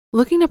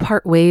Looking to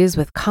part ways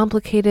with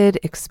complicated,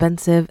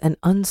 expensive, and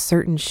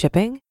uncertain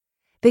shipping?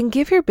 Then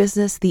give your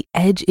business the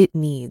edge it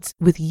needs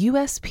with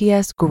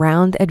USPS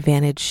Ground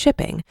Advantage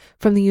shipping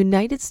from the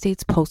United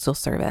States Postal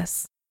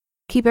Service.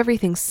 Keep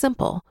everything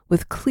simple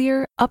with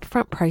clear,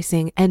 upfront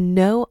pricing and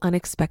no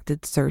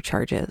unexpected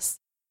surcharges.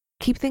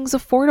 Keep things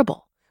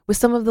affordable with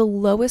some of the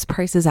lowest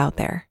prices out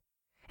there.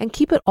 And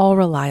keep it all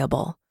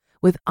reliable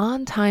with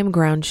on-time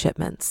ground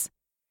shipments.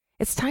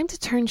 It's time to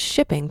turn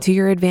shipping to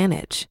your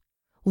advantage.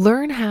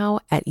 Learn how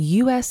at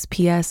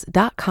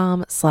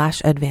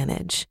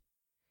USPS.com/advantage.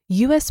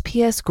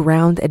 USPS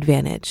Ground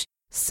Advantage.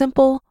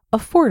 Simple,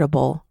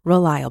 affordable,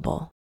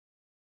 reliable.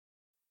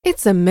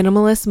 It's a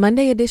Minimalist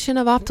Monday edition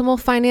of Optimal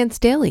Finance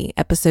Daily,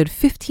 episode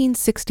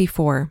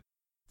 1564.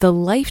 The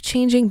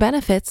Life-Changing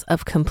Benefits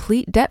of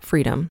Complete Debt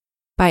Freedom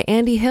by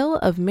Andy Hill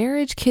of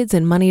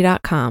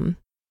MarriageKidsAndMoney.com.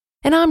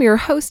 And I'm your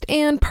host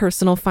and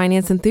personal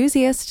finance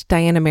enthusiast,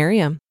 Diana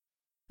Merriam.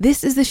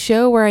 This is the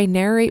show where I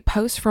narrate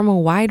posts from a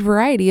wide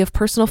variety of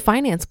personal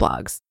finance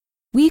blogs.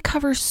 We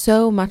cover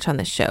so much on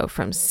this show,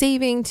 from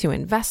saving to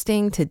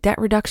investing to debt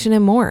reduction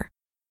and more.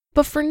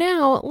 But for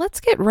now, let's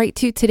get right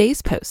to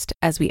today's post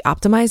as we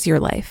optimize your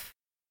life.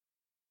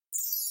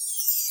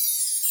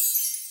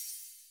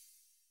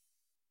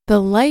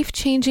 The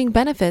Life-Changing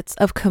Benefits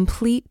of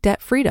Complete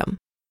Debt Freedom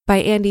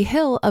by Andy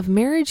Hill of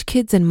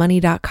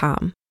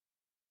MarriageKidsAndMoney.com.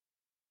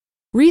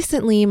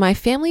 Recently, my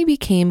family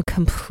became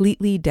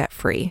completely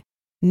debt-free.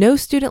 No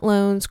student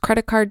loans,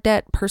 credit card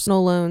debt,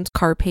 personal loans,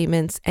 car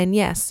payments, and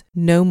yes,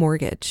 no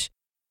mortgage.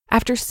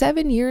 After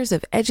 7 years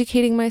of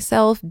educating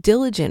myself,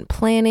 diligent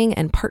planning,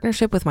 and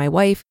partnership with my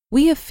wife,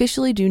 we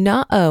officially do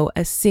not owe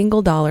a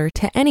single dollar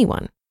to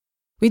anyone.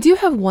 We do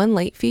have one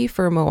late fee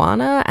for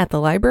Moana at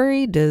the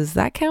library. Does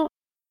that count?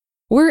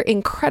 We're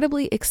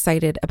incredibly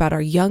excited about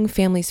our young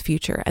family's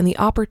future and the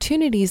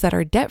opportunities that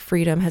our debt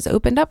freedom has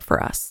opened up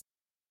for us.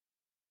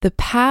 The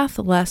path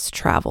less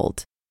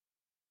traveled.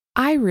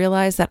 I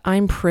realize that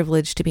I'm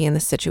privileged to be in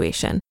this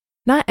situation.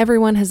 Not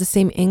everyone has the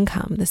same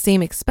income, the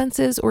same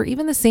expenses, or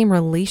even the same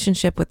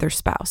relationship with their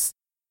spouse.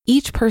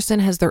 Each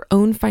person has their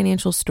own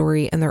financial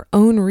story and their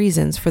own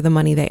reasons for the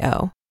money they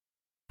owe.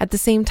 At the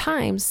same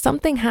time,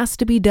 something has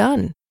to be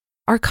done.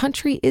 Our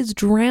country is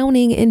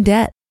drowning in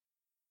debt.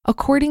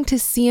 According to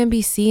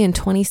CNBC in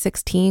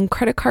 2016,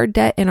 credit card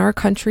debt in our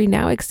country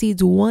now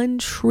exceeds $1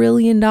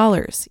 trillion.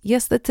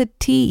 Yes, that's a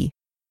T.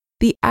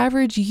 The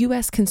average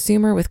U.S.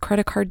 consumer with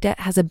credit card debt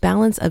has a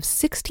balance of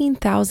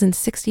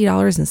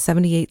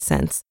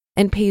 $16,060.78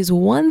 and pays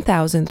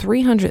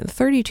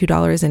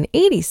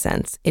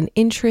 $1,332.80 in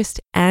interest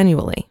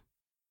annually.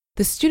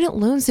 The student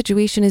loan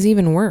situation is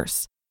even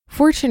worse.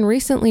 Fortune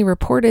recently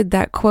reported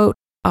that, quote,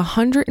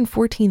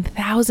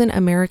 114,000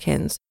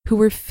 Americans who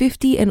were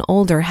 50 and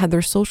older had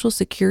their Social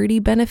Security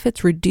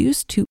benefits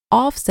reduced to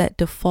offset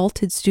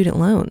defaulted student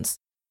loans,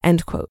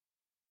 end quote.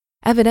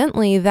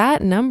 Evidently,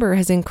 that number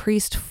has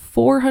increased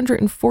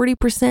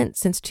 440%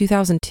 since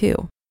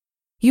 2002.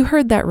 You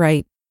heard that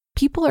right.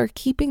 People are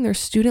keeping their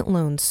student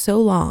loans so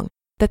long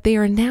that they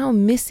are now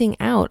missing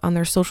out on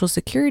their Social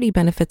Security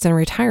benefits in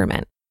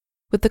retirement.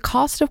 With the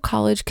cost of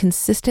college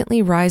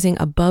consistently rising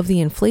above the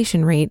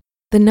inflation rate,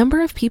 the number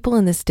of people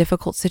in this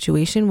difficult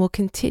situation will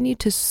continue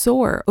to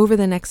soar over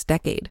the next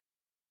decade.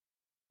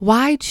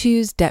 Why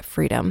choose debt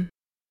freedom?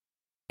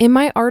 In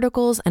my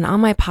articles and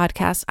on my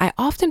podcast, I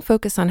often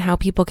focus on how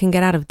people can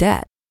get out of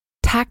debt.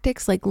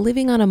 Tactics like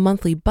living on a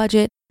monthly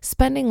budget,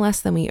 spending less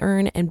than we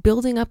earn, and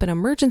building up an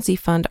emergency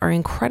fund are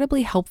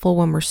incredibly helpful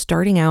when we're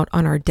starting out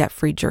on our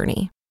debt-free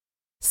journey.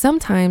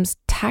 Sometimes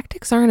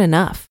tactics aren't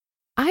enough.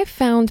 I've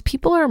found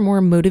people are more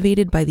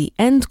motivated by the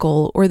end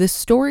goal or the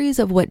stories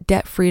of what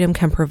debt freedom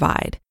can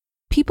provide.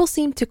 People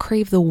seem to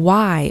crave the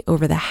why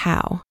over the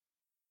how.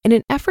 In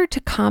an effort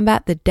to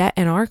combat the debt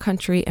in our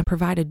country and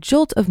provide a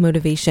jolt of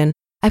motivation,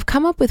 I've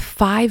come up with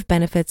 5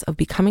 benefits of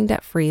becoming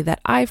debt-free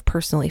that I've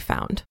personally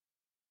found.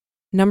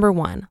 Number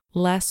 1,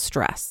 less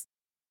stress.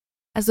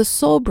 As the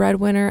sole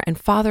breadwinner and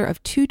father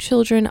of 2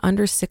 children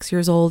under 6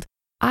 years old,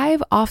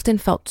 I've often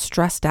felt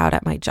stressed out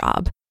at my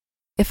job.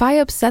 If I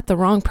upset the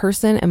wrong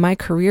person and my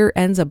career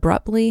ends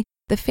abruptly,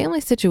 the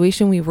family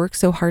situation we worked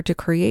so hard to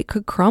create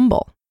could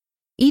crumble.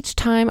 Each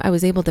time I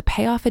was able to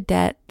pay off a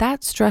debt,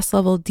 that stress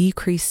level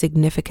decreased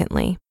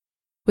significantly.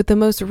 With the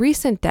most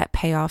recent debt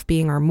payoff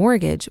being our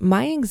mortgage,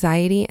 my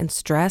anxiety and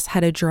stress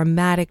had a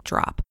dramatic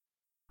drop.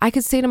 I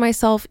could say to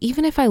myself,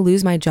 even if I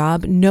lose my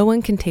job, no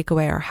one can take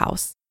away our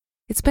house.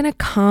 It's been a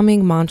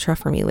calming mantra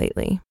for me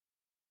lately.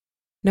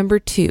 Number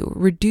 2,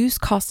 reduce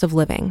cost of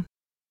living.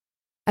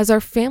 As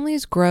our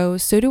families grow,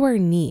 so do our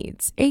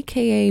needs,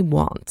 aka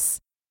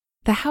wants.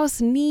 The house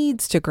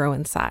needs to grow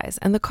in size,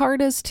 and the car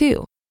does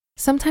too.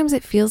 Sometimes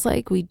it feels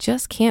like we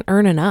just can't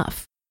earn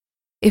enough.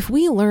 If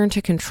we learn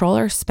to control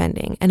our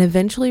spending and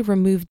eventually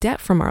remove debt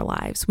from our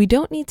lives, we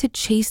don't need to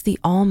chase the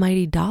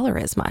almighty dollar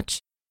as much.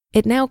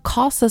 It now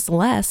costs us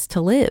less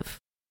to live.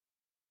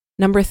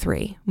 Number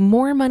 3,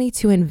 more money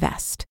to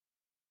invest.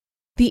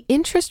 The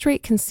interest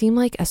rate can seem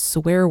like a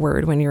swear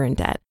word when you're in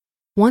debt.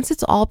 Once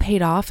it's all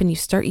paid off and you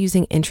start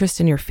using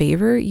interest in your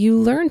favor, you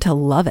learn to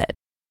love it.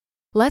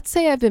 Let's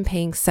say I've been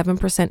paying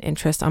 7%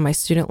 interest on my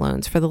student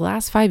loans for the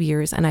last 5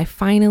 years and I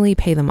finally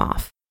pay them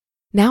off.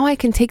 Now I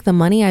can take the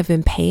money I've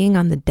been paying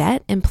on the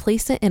debt and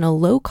place it in a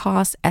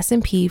low-cost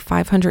S&P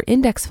 500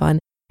 index fund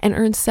and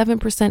earn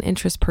 7%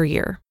 interest per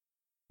year.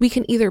 We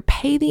can either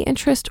pay the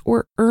interest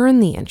or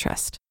earn the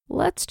interest.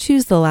 Let's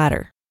choose the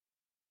latter.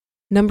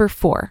 Number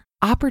 4,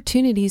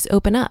 opportunities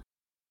open up.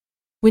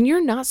 When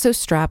you're not so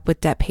strapped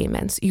with debt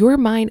payments, your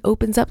mind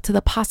opens up to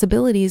the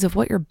possibilities of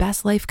what your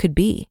best life could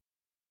be.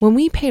 When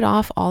we paid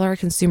off all our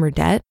consumer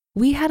debt,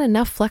 we had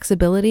enough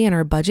flexibility in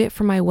our budget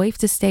for my wife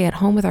to stay at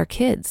home with our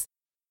kids.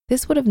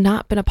 This would have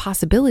not been a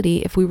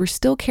possibility if we were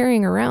still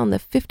carrying around the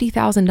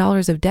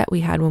 $50,000 of debt we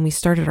had when we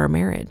started our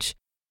marriage.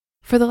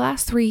 For the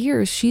last 3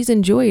 years, she's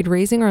enjoyed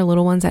raising our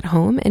little ones at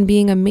home and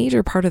being a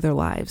major part of their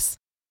lives.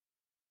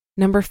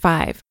 Number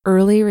 5,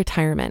 early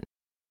retirement.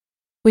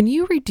 When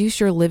you reduce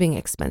your living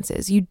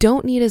expenses, you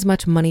don't need as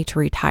much money to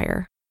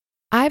retire.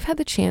 I've had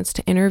the chance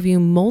to interview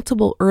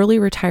multiple early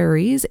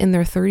retirees in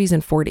their 30s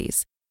and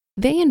 40s.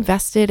 They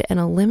invested and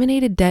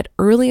eliminated debt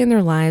early in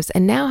their lives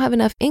and now have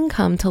enough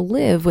income to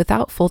live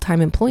without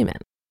full-time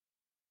employment.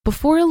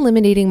 Before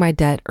eliminating my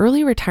debt,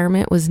 early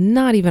retirement was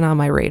not even on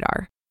my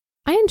radar.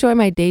 I enjoy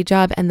my day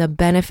job and the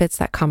benefits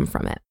that come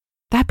from it.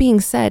 That being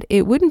said,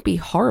 it wouldn't be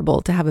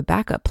horrible to have a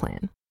backup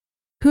plan.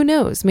 Who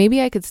knows,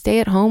 maybe I could stay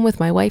at home with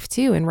my wife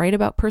too and write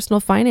about personal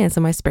finance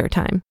in my spare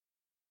time.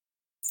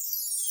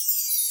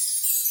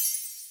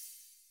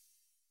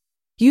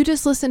 You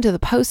just listened to the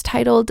post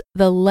titled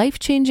The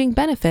Life-Changing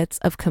Benefits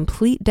of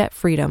Complete Debt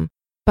Freedom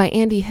by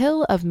Andy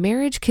Hill of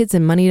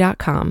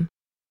MarriageKidsAndMoney.com.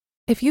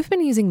 If you've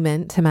been using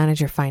Mint to manage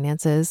your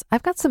finances,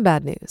 I've got some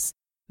bad news.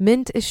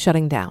 Mint is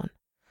shutting down.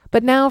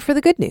 But now for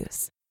the good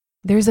news.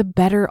 There's a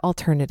better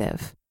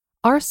alternative.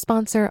 Our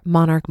sponsor,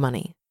 Monarch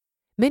Money.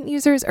 Mint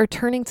users are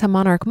turning to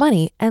Monarch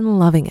Money and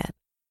loving it.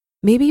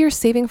 Maybe you're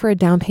saving for a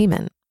down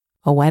payment,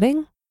 a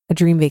wedding, a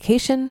dream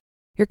vacation,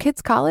 your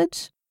kids'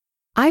 college.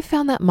 I've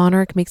found that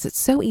Monarch makes it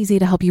so easy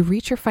to help you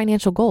reach your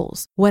financial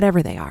goals,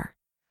 whatever they are.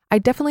 I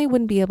definitely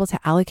wouldn't be able to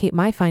allocate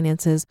my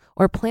finances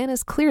or plan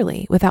as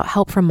clearly without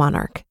help from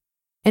Monarch.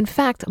 In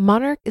fact,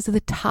 Monarch is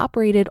the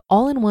top-rated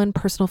all-in-one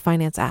personal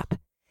finance app.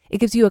 It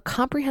gives you a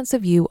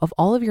comprehensive view of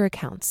all of your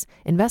accounts,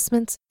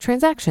 investments,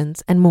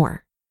 transactions, and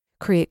more.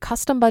 Create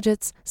custom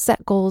budgets,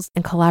 set goals,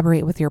 and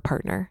collaborate with your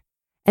partner.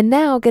 And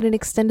now get an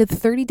extended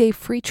 30-day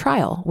free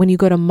trial when you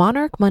go to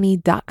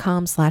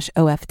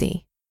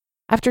monarchmoney.com/OFD.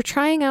 After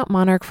trying out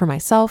Monarch for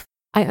myself,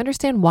 I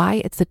understand why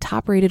it's the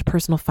top-rated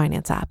personal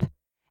finance app.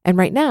 And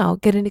right now,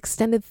 get an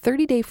extended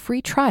 30-day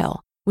free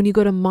trial when you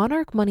go to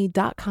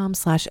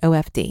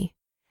monarchmoney.com/OFD.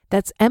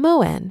 That's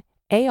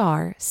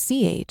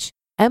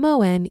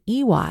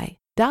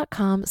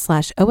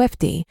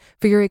monarchmoney.com/OFD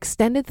for your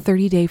extended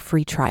 30-day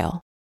free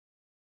trial.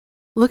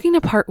 Looking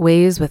to part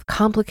ways with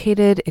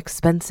complicated,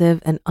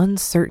 expensive, and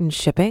uncertain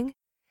shipping?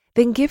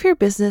 Then give your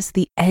business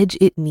the edge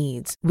it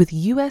needs with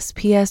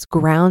USPS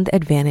Ground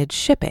Advantage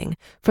shipping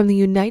from the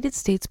United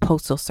States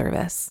Postal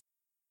Service.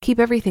 Keep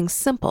everything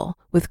simple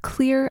with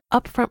clear,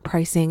 upfront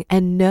pricing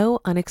and no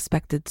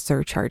unexpected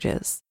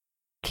surcharges.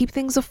 Keep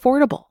things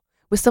affordable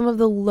with some of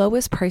the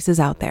lowest prices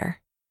out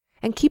there.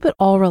 And keep it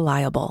all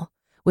reliable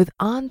with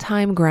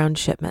on-time ground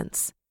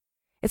shipments.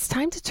 It's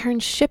time to turn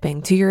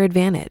shipping to your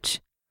advantage.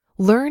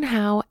 Learn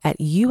how at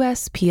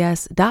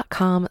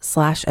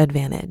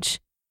USPS.com/advantage.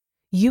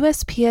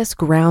 USPS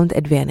Ground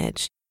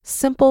Advantage.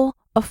 Simple,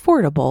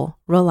 affordable,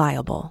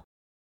 reliable.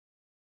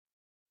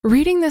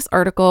 Reading this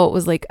article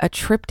was like a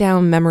trip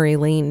down memory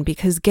lane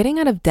because getting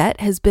out of debt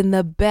has been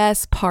the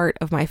best part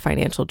of my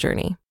financial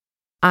journey.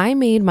 I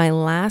made my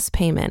last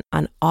payment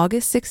on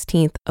August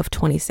 16th of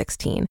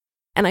 2016.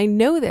 And I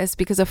know this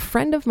because a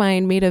friend of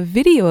mine made a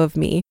video of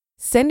me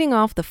sending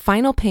off the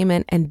final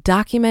payment and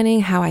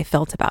documenting how I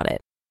felt about it.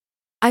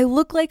 I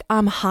look like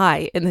I'm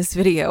high in this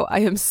video. I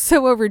am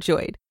so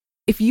overjoyed.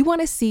 If you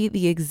want to see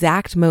the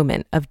exact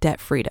moment of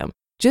debt freedom,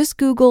 just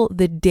Google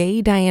the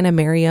day Diana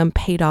Merriam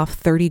paid off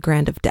 30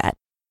 grand of debt.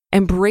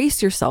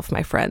 Embrace yourself,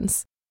 my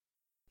friends.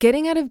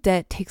 Getting out of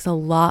debt takes a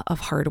lot of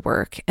hard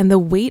work, and the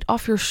weight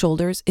off your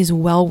shoulders is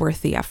well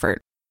worth the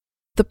effort.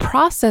 The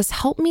process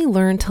helped me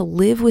learn to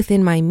live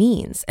within my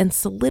means and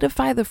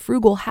solidify the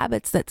frugal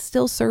habits that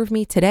still serve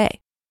me today.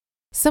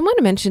 Someone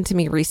mentioned to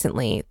me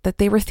recently that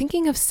they were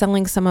thinking of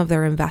selling some of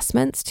their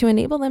investments to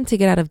enable them to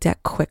get out of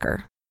debt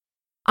quicker.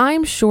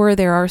 I'm sure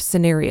there are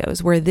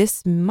scenarios where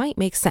this might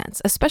make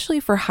sense, especially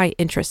for high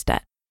interest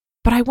debt.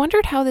 But I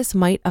wondered how this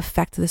might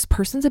affect this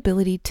person's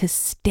ability to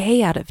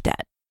stay out of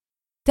debt.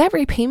 Debt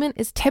repayment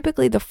is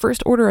typically the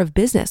first order of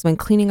business when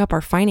cleaning up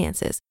our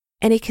finances,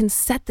 and it can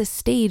set the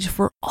stage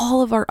for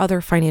all of our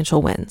other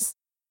financial wins.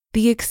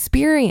 The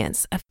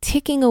experience of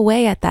ticking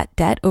away at that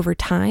debt over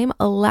time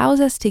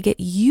allows us to get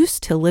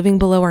used to living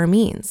below our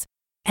means.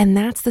 And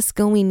that's the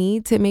skill we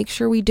need to make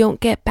sure we don't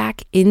get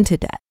back into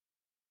debt.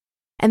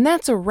 And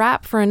that's a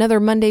wrap for another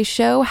Monday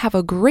show. Have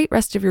a great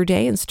rest of your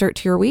day and start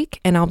to your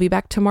week. And I'll be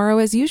back tomorrow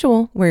as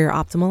usual, where your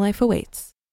optimal life awaits.